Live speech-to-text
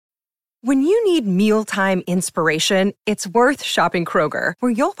When you need mealtime inspiration, it's worth shopping Kroger,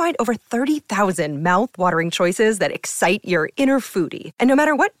 where you'll find over 30,000 mouth-watering choices that excite your inner foodie. And no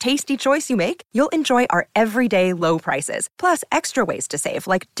matter what tasty choice you make, you'll enjoy our everyday low prices, plus extra ways to save,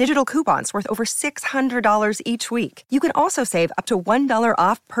 like digital coupons worth over $600 each week. You can also save up to $1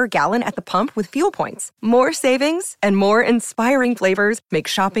 off per gallon at the pump with fuel points. More savings and more inspiring flavors make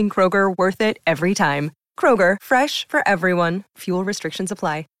shopping Kroger worth it every time. Kroger, fresh for everyone. Fuel restrictions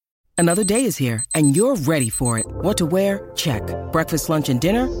apply. Another day is here, and you're ready for it. What to wear? Check. Breakfast, lunch, and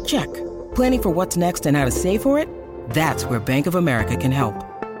dinner? Check. Planning for what's next and how to save for it? That's where Bank of America can help.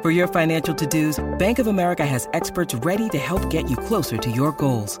 For your financial to-dos, Bank of America has experts ready to help get you closer to your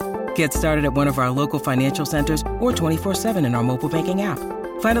goals. Get started at one of our local financial centers or 24/7 in our mobile banking app.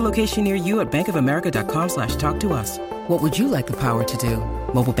 Find a location near you at bankofamerica.com/talktous. What would you like the power to do?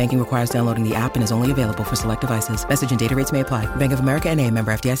 Mobile banking requires downloading the app and is only available for select devices. Message and data rates may apply. Bank of America N.A.,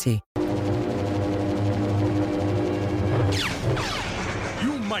 member FDIC.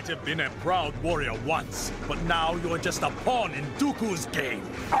 You might have been a proud warrior once, but now you're just a pawn in Dooku's game.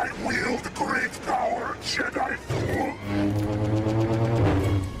 I wield great power, Jedi fool!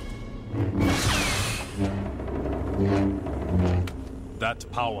 That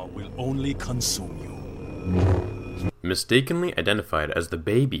power will only consume you. Mistakenly identified as the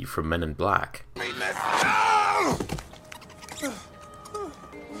baby from Men in Black.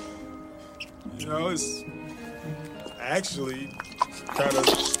 You know, it's actually kind of...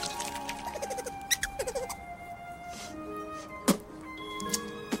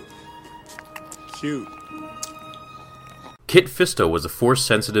 cute. Kit Fisto was a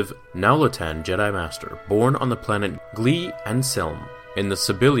Force-sensitive Naulatan Jedi Master born on the planet Glee Anselm in the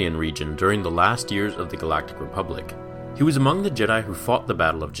Sibilian region during the last years of the Galactic Republic. He was among the Jedi who fought the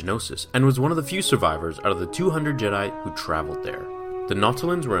Battle of Geonosis, and was one of the few survivors out of the 200 Jedi who traveled there. The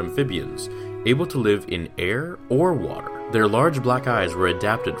Nautolans were amphibians, able to live in air or water. Their large black eyes were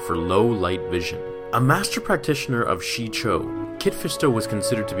adapted for low light vision. A master practitioner of Shi-Cho, Kit Fisto was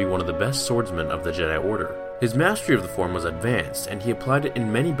considered to be one of the best swordsmen of the Jedi Order. His mastery of the form was advanced, and he applied it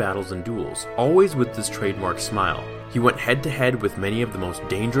in many battles and duels, always with this trademark smile. He went head-to-head with many of the most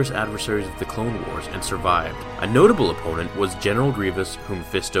dangerous adversaries of the Clone Wars and survived. A notable opponent was General Grievous, whom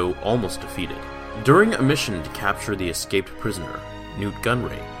Fisto almost defeated. During a mission to capture the escaped prisoner, Newt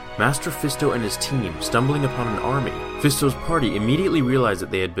Gunray, Master Fisto and his team stumbling upon an army, Fisto's party immediately realized that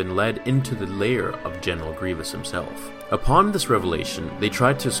they had been led into the lair of General Grievous himself. Upon this revelation, they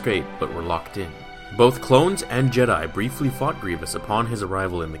tried to escape but were locked in. Both clones and Jedi briefly fought Grievous upon his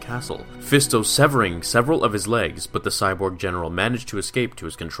arrival in the castle, Fisto severing several of his legs, but the cyborg general managed to escape to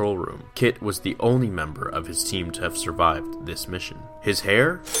his control room. Kit was the only member of his team to have survived this mission. His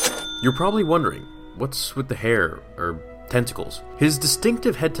hair? You're probably wondering, what's with the hair, or tentacles? His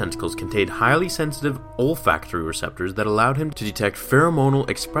distinctive head tentacles contained highly sensitive olfactory receptors that allowed him to detect pheromonal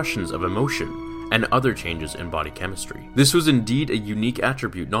expressions of emotion and other changes in body chemistry. This was indeed a unique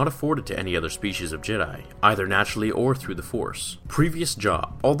attribute not afforded to any other species of Jedi, either naturally or through the Force. Previous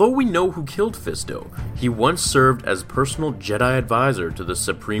job. Although we know who killed Fisto, he once served as personal Jedi advisor to the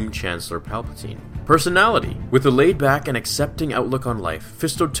Supreme Chancellor Palpatine. Personality. With a laid-back and accepting outlook on life,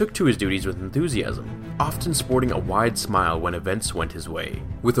 Fisto took to his duties with enthusiasm, often sporting a wide smile when events went his way.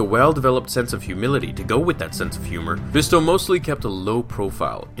 With a well-developed sense of humility to go with that sense of humor, Fisto mostly kept a low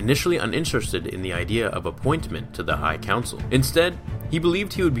profile, initially uninterested in the idea of appointment to the High Council. Instead, he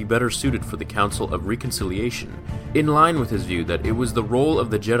believed he would be better suited for the Council of Reconciliation, in line with his view that it was the role of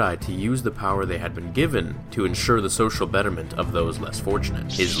the Jedi to use the power they had been given to ensure the social betterment of those less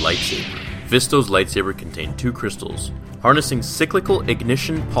fortunate. His lightsaber. Fisto's lightsaber contained two crystals, harnessing cyclical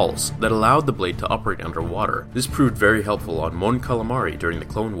ignition pulse that allowed the blade to operate underwater. This proved very helpful on Mon Calamari during the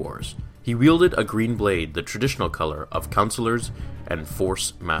Clone Wars. He wielded a green blade, the traditional color of counselors and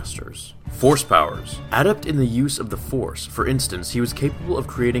Force Masters. Force powers. Adept in the use of the Force, for instance, he was capable of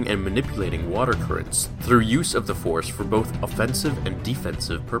creating and manipulating water currents through use of the Force for both offensive and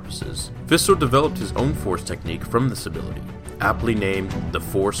defensive purposes. Fisto developed his own Force technique from this ability, aptly named the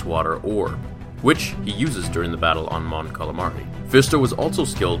Force Water Orb, which he uses during the battle on Mon Calamari. Fisto was also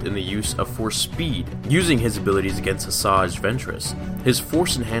skilled in the use of Force Speed, using his abilities against Asajj Ventress. His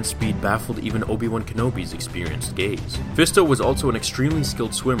Force-enhanced speed baffled even Obi-Wan Kenobi's experienced gaze. Fisto was also an extremely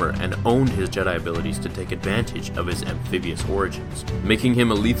skilled swimmer and owned his Jedi abilities to take advantage of his amphibious origins, making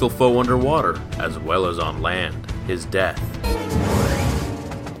him a lethal foe underwater, as well as on land. His death.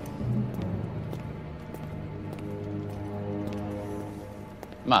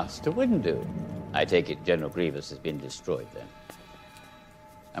 Master Windu. I take it General Grievous has been destroyed then.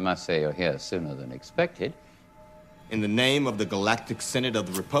 I must say you're here sooner than expected. In the name of the Galactic Senate of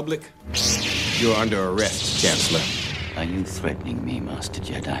the Republic, you're under arrest, Chancellor. Are you threatening me, Master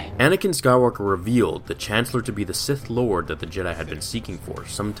Jedi? Anakin Skywalker revealed the Chancellor to be the Sith Lord that the Jedi had been seeking for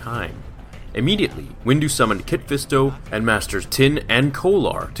some time. Immediately, Windu summoned Kit Fisto and Masters Tin and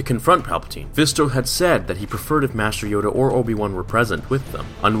Kolar to confront Palpatine. Fisto had said that he preferred if Master Yoda or Obi-Wan were present with them.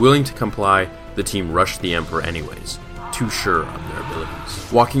 Unwilling to comply, the team rushed the Emperor anyways, too sure of their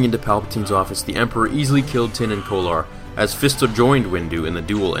abilities. Walking into Palpatine's office, the Emperor easily killed Tin and Kolar, as Fisto joined Windu in the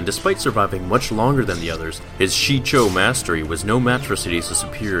duel, and despite surviving much longer than the others, his Shi-Cho mastery was no match for Sidious's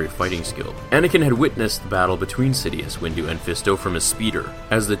superior fighting skill. Anakin had witnessed the battle between Sidious, Windu, and Fisto from his speeder.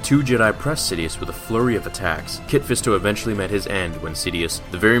 As the two Jedi pressed Sidious with a flurry of attacks, Kit Fisto eventually met his end when Sidious,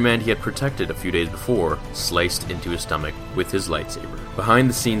 the very man he had protected a few days before, sliced into his stomach with his lightsaber.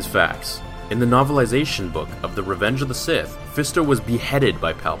 Behind-the-scenes facts. In the novelization book of The Revenge of the Sith, Fisto was beheaded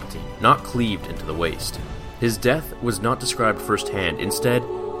by Palpatine, not cleaved into the waist. His death was not described firsthand. Instead,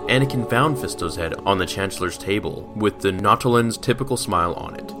 Anakin found Fisto's head on the Chancellor's table, with the Nautolan's typical smile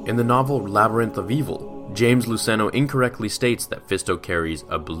on it. In the novel Labyrinth of Evil, James Luceno incorrectly states that Fisto carries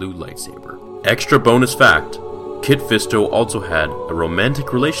a blue lightsaber. Extra bonus fact, Kit Fisto also had a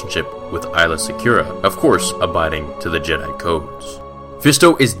romantic relationship with Aayla Secura, of course abiding to the Jedi codes.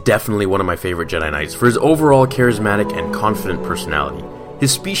 Fisto is definitely one of my favorite Jedi Knights for his overall charismatic and confident personality.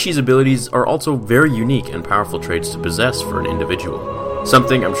 His species abilities are also very unique and powerful traits to possess for an individual,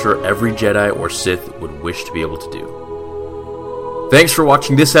 something I'm sure every Jedi or Sith would wish to be able to do. Thanks for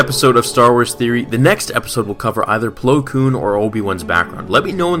watching this episode of Star Wars Theory. The next episode will cover either Plo Koon or Obi-Wan's background. Let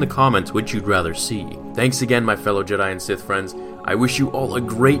me know in the comments which you'd rather see. Thanks again, my fellow Jedi and Sith friends. I wish you all a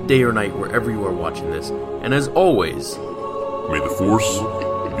great day or night wherever you are watching this, and as always, may the Force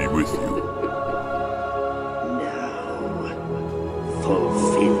be with you. Fulfill